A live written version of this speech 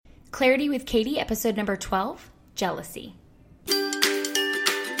Clarity with Katie, episode number 12, Jealousy.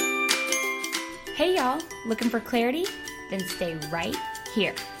 Hey y'all, looking for clarity? Then stay right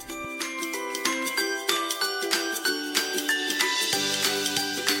here.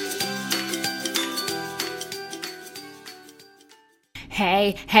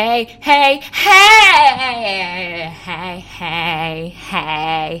 Hey, hey, hey, hey, hey, hey,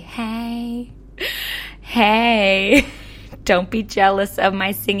 hey, hey, hey. Don't be jealous of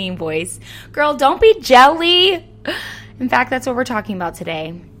my singing voice. Girl, don't be jelly. In fact, that's what we're talking about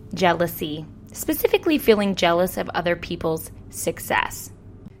today. Jealousy. Specifically feeling jealous of other people's success.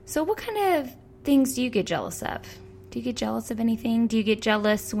 So what kind of things do you get jealous of? Do you get jealous of anything? Do you get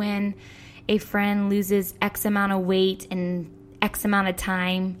jealous when a friend loses X amount of weight in X amount of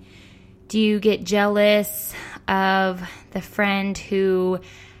time? Do you get jealous of the friend who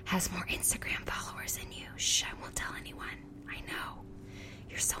has more Instagram followers than you? Shh, I won't tell anyone. I know.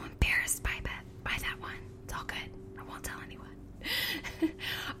 You're so embarrassed by that one. It's all good. I won't tell anyone.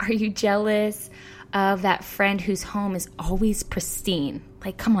 Are you jealous of that friend whose home is always pristine?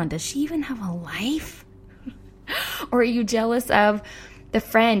 Like, come on, does she even have a life? Or are you jealous of the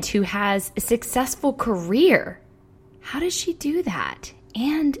friend who has a successful career? How does she do that?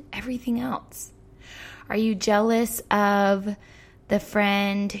 And everything else. Are you jealous of the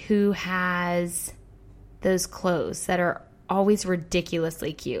friend who has those clothes that are always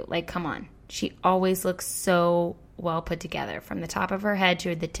ridiculously cute? Like, come on. She always looks so well put together from the top of her head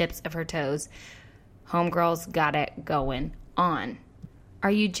to the tips of her toes. Homegirl's got it going on.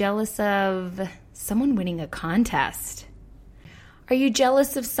 Are you jealous of someone winning a contest? Are you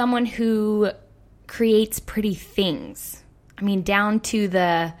jealous of someone who creates pretty things? I mean, down to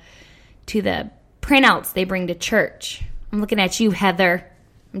the printouts they bring to church. I'm looking at you, Heather.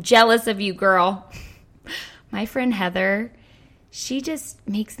 I'm jealous of you, girl. My friend Heather, she just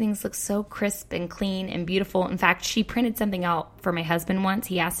makes things look so crisp and clean and beautiful. In fact, she printed something out for my husband once.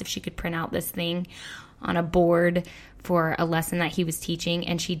 He asked if she could print out this thing on a board for a lesson that he was teaching,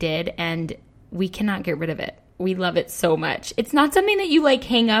 and she did, and we cannot get rid of it. We love it so much. It's not something that you like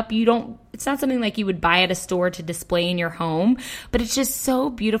hang up. It's not something like you would buy at a store to display in your home, but it's just so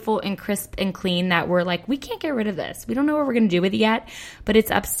beautiful and crisp and clean that we're like, we can't get rid of this. We don't know what we're going to do with it yet, but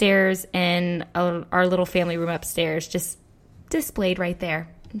it's upstairs in our little family room upstairs, just displayed right there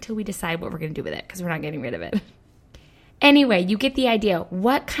until we decide what we're going to do with it, because we're not getting rid of it. Anyway, you get the idea.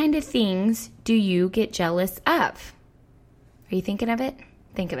 What kind of things do you get jealous of? Are you thinking of it?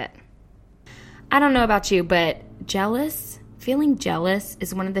 Think of it. I don't know about you, but feeling jealous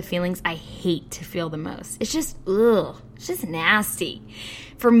is one of the feelings I hate to feel the most. It's just, it's just nasty.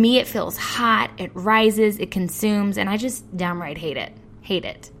 For me, it feels hot, it rises, it consumes, and I just downright hate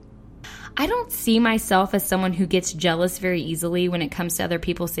it. I don't see myself as someone who gets jealous very easily when it comes to other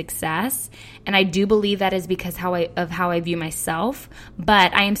people's success, and I do believe that is because of how I view myself,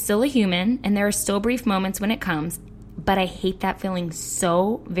 but I am still a human, and there are still brief moments when it comes, but I hate that feeling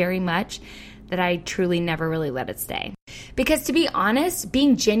so very much that I truly never really let it stay. Because to be honest,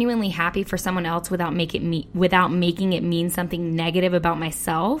 being genuinely happy for someone else without making it mean something negative about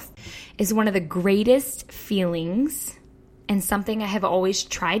myself is one of the greatest feelings, and something I have always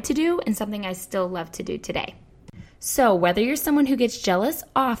tried to do and something I still love to do today. So whether you're someone who gets jealous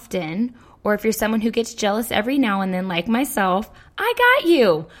often, or if you're someone who gets jealous every now and then like myself, I got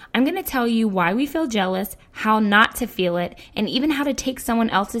you. I'm going to tell you why we feel jealous, how not to feel it, and even how to take someone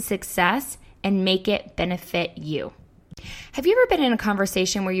else's success and make it benefit you. Have you ever been in a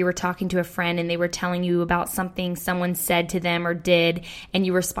conversation where you were talking to a friend and they were telling you about something someone said to them or did, and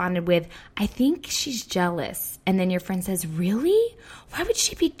you responded with, I think she's jealous. And then your friend says, really? Why would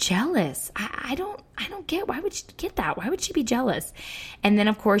she be jealous? I don't get, why would she get that? Why would she be jealous? And then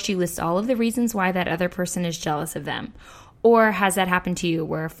of course you list all of the reasons why that other person is jealous of them. Or has that happened to you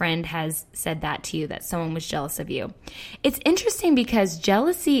where a friend has said that to you, that someone was jealous of you? It's interesting because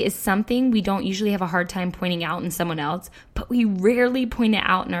jealousy is something we don't usually have a hard time pointing out in someone else, but we rarely point it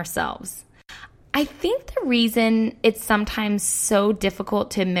out in ourselves. I think the reason it's sometimes so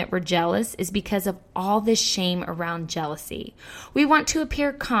difficult to admit we're jealous is because of all this shame around jealousy. We want to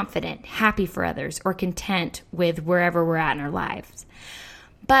appear confident, happy for others, or content with wherever we're at in our lives.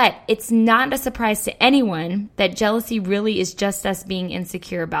 But it's not a surprise to anyone that jealousy really is just us being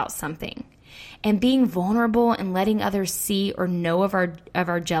insecure about something. And being vulnerable and letting others see or know of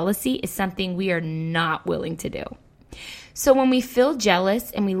our jealousy is something we are not willing to do. So when we feel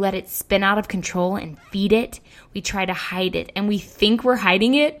jealous and we let it spin out of control and feed it, we try to hide it. And we think we're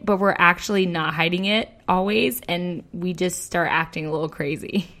hiding it, but we're actually not hiding it always. And we just start acting a little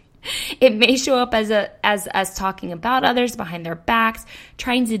crazy. It may show up as us talking about others behind their backs,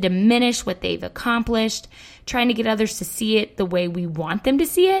 trying to diminish what they've accomplished, trying to get others to see it the way we want them to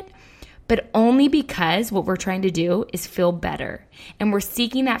see it, but only because what we're trying to do is feel better. And we're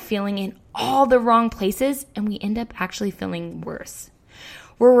seeking that feeling in all the wrong places, and we end up actually feeling worse.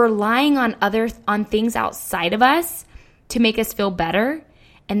 We're relying on things outside of us to make us feel better,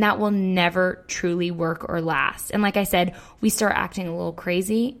 and that will never truly work or last. And like I said, we start acting a little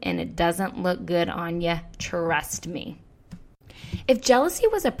crazy, and it doesn't look good on you. Trust me. If jealousy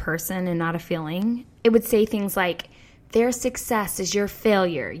was a person and not a feeling, it would say things like, their success is your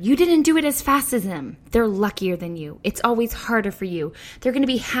failure. You didn't do it as fast as them. They're luckier than you. It's always harder for you. They're going to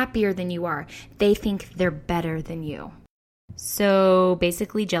be happier than you are. They think they're better than you. So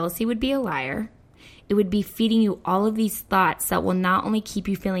basically, jealousy would be a liar. It would be feeding you all of these thoughts that will not only keep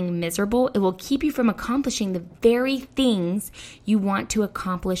you feeling miserable, it will keep you from accomplishing the very things you want to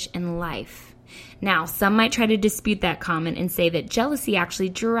accomplish in life. Now, some might try to dispute that comment and say that jealousy actually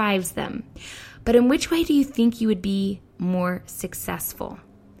drives them. But in which way do you think you would be more successful?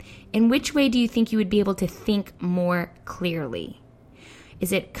 In which way do you think you would be able to think more clearly?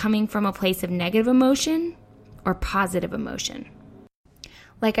 Is it coming from a place of negative emotion or positive emotion?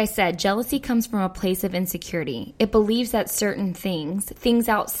 Like I said, jealousy comes from a place of insecurity. It believes that certain things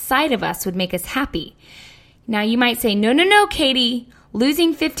outside of us would make us happy. Now you might say, no, Katie,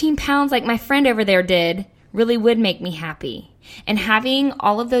 losing 15 pounds like my friend over there did really would make me happy. And having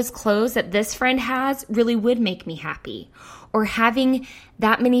all of those clothes that this friend has really would make me happy. Or having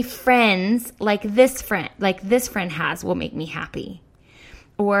that many friends like this friend has will make me happy.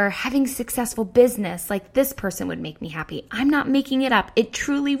 Or having successful business like this person would make me happy. I'm not making it up. It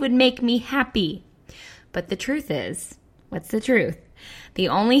truly would make me happy. But the truth is, what's the truth? The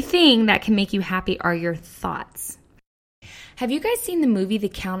only thing that can make you happy are your thoughts. Have you guys seen the movie The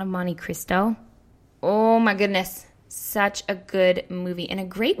Count of Monte Cristo? Oh my goodness. Such a good movie, and a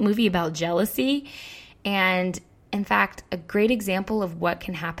great movie about jealousy. And in fact, a great example of what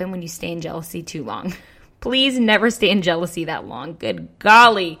can happen when you stay in jealousy too long. Please never stay in jealousy that long. Good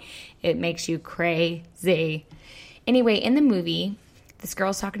golly, it makes you crazy. Anyway, in the movie, this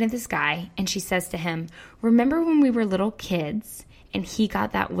girl's talking to this guy, and she says to him, remember when we were little kids and he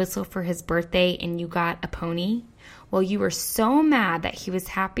got that whistle for his birthday and you got a pony? Well, you were so mad that he was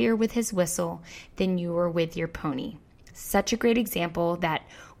happier with his whistle than you were with your pony. Such a great example that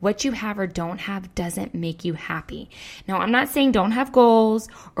what you have or don't have doesn't make you happy. Now, I'm not saying don't have goals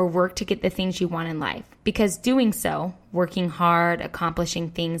or work to get the things you want in life, because doing so, working hard, accomplishing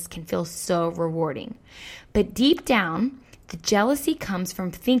things can feel so rewarding. But deep down, the jealousy comes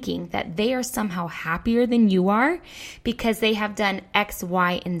from thinking that they are somehow happier than you are because they have done X,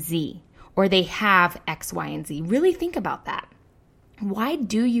 Y, and Z, or they have X, Y, and Z. Really think about that. Why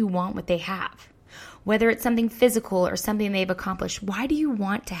do you want what they have? Whether it's something physical or something they've accomplished, why do you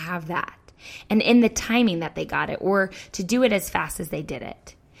want to have that? And in the timing that they got it, or to do it as fast as they did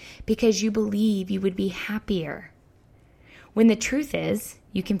it? Because you believe you would be happier. When the truth is,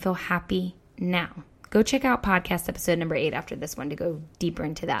 you can feel happy now. Go check out podcast episode number 8 after this one to go deeper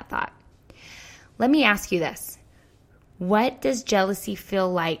into that thought. Let me ask you this. What does jealousy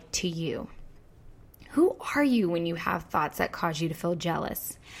feel like to you? Who are you when you have thoughts that cause you to feel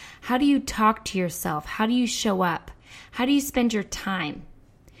jealous? How do you talk to yourself? How do you show up? How do you spend your time?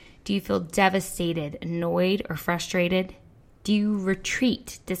 Do you feel devastated, annoyed, or frustrated? Do you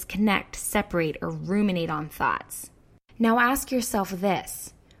retreat, disconnect, separate, or ruminate on thoughts? Now ask yourself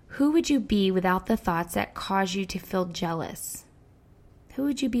this. Who would you be without the thoughts that cause you to feel jealous? Who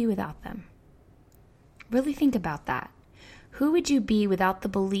would you be without them? Really think about that. Who would you be without the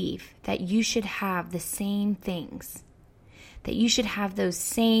belief that you should have the same things, that you should have those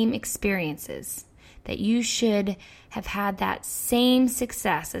same experiences, that you should have had that same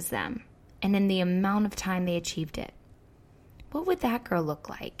success as them, and in the amount of time they achieved it? What would that girl look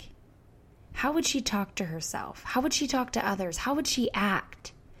like? How would she talk to herself? How would she talk to others? How would she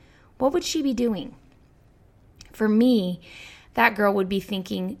act? What would she be doing? For me, that girl would be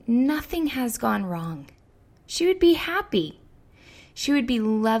thinking, nothing has gone wrong. She would be happy. She would be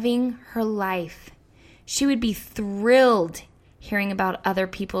loving her life. She would be thrilled hearing about other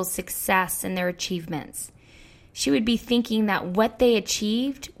people's success and their achievements. She would be thinking that what they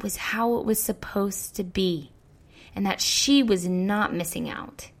achieved was how it was supposed to be, and that she was not missing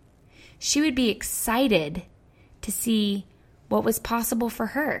out. She would be excited to see what was possible for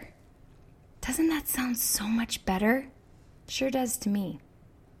her. Doesn't that sound so much better? Sure does to me.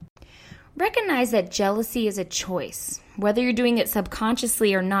 Recognize that jealousy is a choice. Whether you're doing it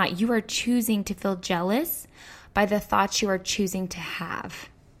subconsciously or not, you are choosing to feel jealous by the thoughts you are choosing to have.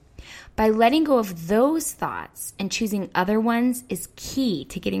 By letting go of those thoughts and choosing other ones is key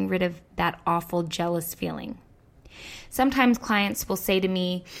to getting rid of that awful jealous feeling. Sometimes clients will say to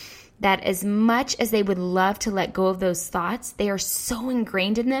me that as much as they would love to let go of those thoughts, they are so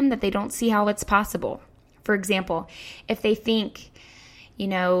ingrained in them that they don't see how it's possible. For example, if they think,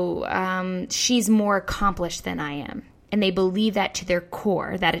 she's more accomplished than I am, and they believe that to their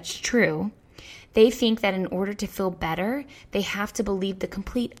core, that it's true, they think that in order to feel better, they have to believe the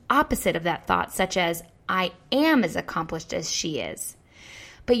complete opposite of that thought, such as, I am as accomplished as she is.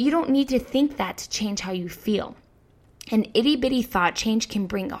 But you don't need to think that to change how you feel. An itty-bitty thought change can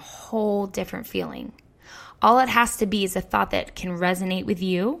bring a whole different feeling. All it has to be is a thought that can resonate with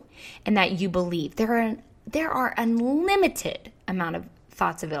you and that you believe. There are unlimited amount of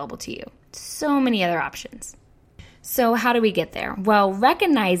thoughts available to you. So many other options. So how do we get there? Well,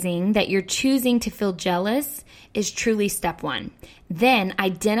 recognizing that you're choosing to feel jealous is truly step one. Then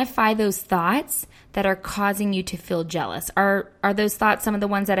identify those thoughts that are causing you to feel jealous. Are those thoughts some of the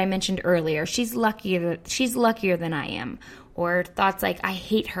ones that I mentioned earlier? She's luckier than I am. Or thoughts like, I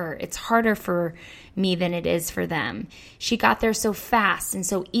hate her. It's harder for me than it is for them. She got there so fast and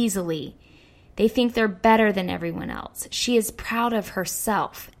so easily. They think they're better than everyone else. She is proud of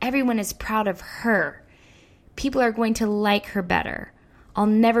herself. Everyone is proud of her. People are going to like her better. I'll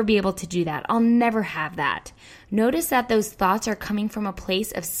never be able to do that. I'll never have that. Notice that those thoughts are coming from a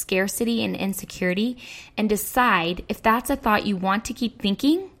place of scarcity and insecurity, and decide if that's a thought you want to keep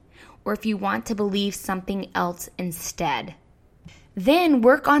thinking or if you want to believe something else instead. Then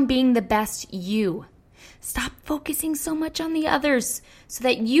work on being the best you. Stop focusing so much on the others so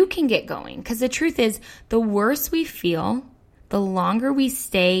that you can get going. Because the truth is, the worse we feel, the longer we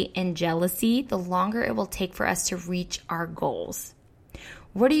stay in jealousy, the longer it will take for us to reach our goals.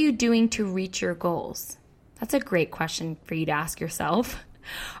 What are you doing to reach your goals? That's a great question for you to ask yourself.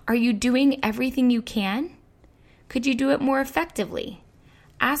 Are you doing everything you can? Could you do it more effectively?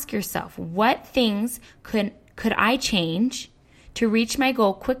 Ask yourself, what things could I change to reach my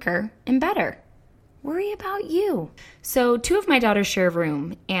goal quicker and better? Worry about you. So 2 of my daughters share a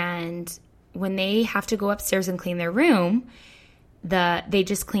room, and when they have to go upstairs and clean their room, they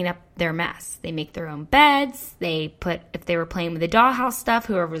just clean up their mess. They make their own beds. If they were playing with the dollhouse stuff,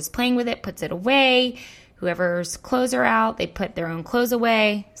 whoever was playing with it puts it away. Whoever's clothes are out, they put their own clothes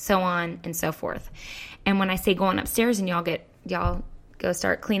away, so on and so forth. And when I say going upstairs and y'all go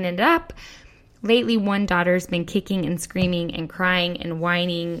start cleaning it up, lately one daughter's been kicking and screaming and crying and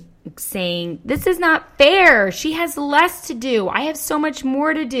whining, saying, this is not fair. She has less to do. I have so much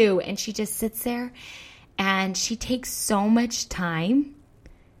more to do. And she just sits there and she takes so much time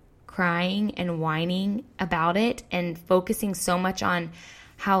crying and whining about it and focusing so much on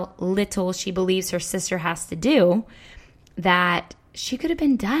how little she believes her sister has to do that she could have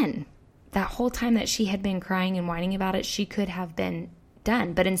been done. That whole time that she had been crying and whining about it, she could have been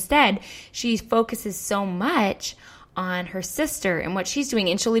done. But instead, she focuses so much on her sister and what she's doing.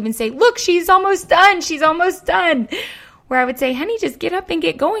 And she'll even say, look, she's almost done. She's almost done. Where I would say, honey, just get up and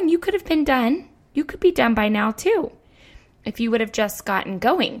get going. You could have been done. You could be done by now too, if you would have just gotten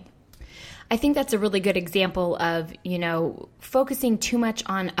going. I think that's a really good example of, focusing too much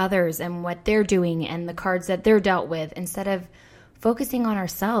on others and what they're doing and the cards that they're dealt with instead of focusing on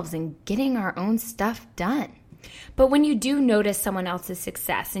ourselves and getting our own stuff done. But when you do notice someone else's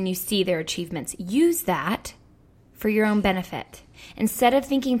success and you see their achievements, use that for your own benefit. Instead of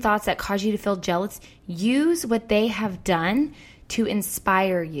thinking thoughts that cause you to feel jealous, use what they have done to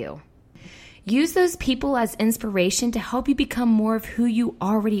inspire you. Use those people as inspiration to help you become more of who you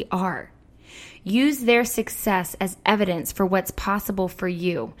already are. Use their success as evidence for what's possible for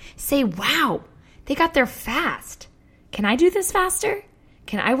you. Say, wow, they got there fast. Can I do this faster?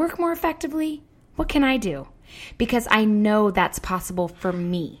 Can I work more effectively? What can I do? Because I know that's possible for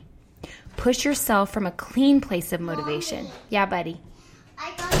me. Push yourself from a clean place of motivation. Mommy, yeah, buddy. I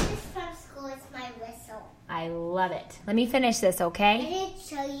got this from school. It's my whistle. I love it. Let me finish this, I okay? didn't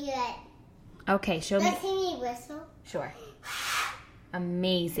show you it. Okay, show me. Let's see me whistle. Sure.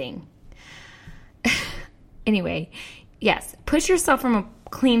 Amazing. Anyway, yes, push yourself from a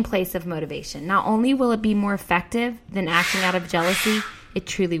clean place of motivation. Not only will it be more effective than acting out of jealousy, it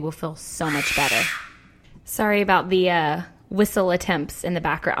truly will feel so much better. Sorry about the whistle attempts in the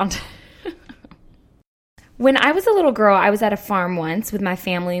background. When I was a little girl, I was at a farm once with my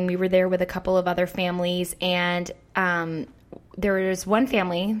family, and we were there with a couple of other families, and there was one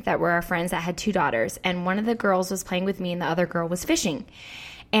family that were our friends that had 2 daughters, and one of the girls was playing with me and the other girl was fishing.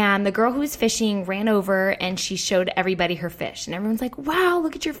 And the girl who was fishing ran over and she showed everybody her fish. And everyone's like, wow,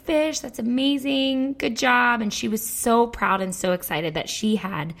 look at your fish. That's amazing. Good job. And she was so proud and so excited that she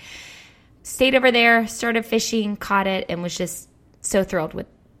had stayed over there, started fishing, caught it, and was just so thrilled with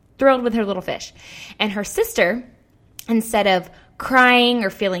her little fish. And her sister, instead of crying or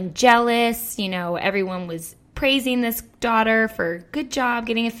feeling jealous, everyone was praising this daughter for good job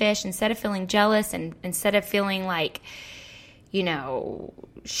getting a fish. Instead of feeling jealous and instead of feeling like,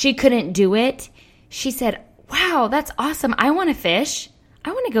 she couldn't do it, she said, wow, that's awesome. I want a fish.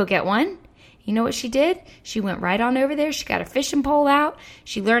 I want to go get one. You know what she did? She went right on over there. She got a fishing pole out.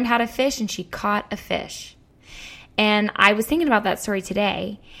 She learned how to fish, and she caught a fish. And I was thinking about that story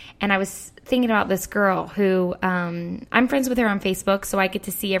today, and I was thinking about this girl who I'm friends with her on Facebook, so I get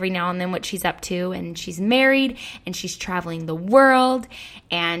to see every now and then what she's up to. And she's married, and she's traveling the world,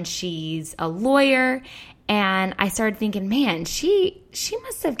 and she's a lawyer. And I started thinking, man, she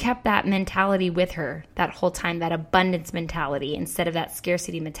must have kept that mentality with her that whole time, that abundance mentality instead of that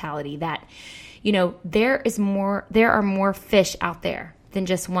scarcity mentality, that, there are more fish out there than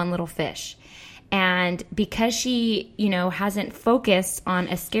just one little fish. And because she, hasn't focused on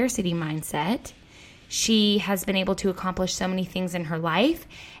a scarcity mindset, she has been able to accomplish so many things in her life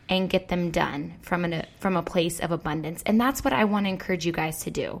and get them done from a place of abundance. And that's what I want to encourage you guys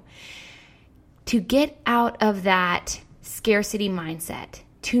to do. To get out of that scarcity mindset,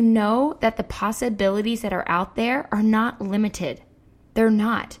 to know that the possibilities that are out there are not limited. They're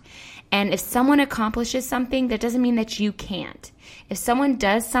not. And if someone accomplishes something, that doesn't mean that you can't. If someone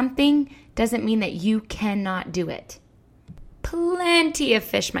does something, doesn't mean that you cannot do it. Plenty of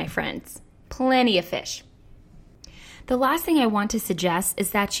fish, my friends. Plenty of fish. The last thing I want to suggest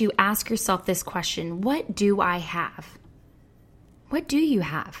is that you ask yourself this question: what do I have? What do you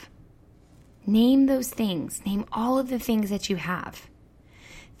have? Name those things. Name all of the things that you have.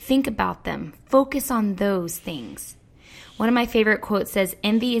 Think about them. Focus on those things. One of my favorite quotes says,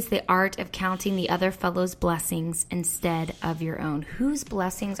 "Envy is the art of counting the other fellow's blessings instead of your own." Whose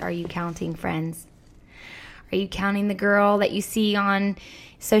blessings are you counting, friends? Are you counting the girl that you see on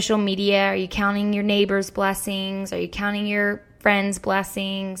social media? Are you counting your neighbor's blessings? Are you counting your friend's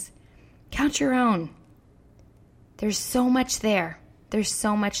blessings? Count your own. There's so much there. There's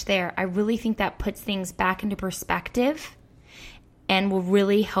so much there. I really think that puts things back into perspective and will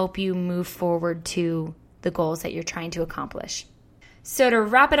really help you move forward to the goals that you're trying to accomplish. So to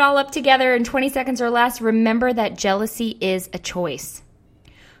wrap it all up together in 20 seconds or less, remember that jealousy is a choice.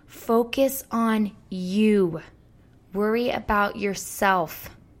 Focus on you. Worry about yourself.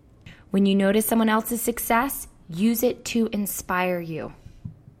 When you notice someone else's success, use it to inspire you.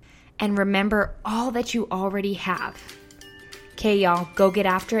 And remember all that you already have. Okay, y'all, go get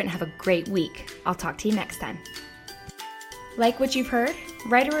after it and have a great week. I'll talk to you next time. Like what you've heard?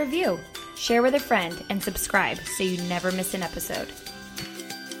 Write a review, share with a friend, and subscribe so you never miss an episode.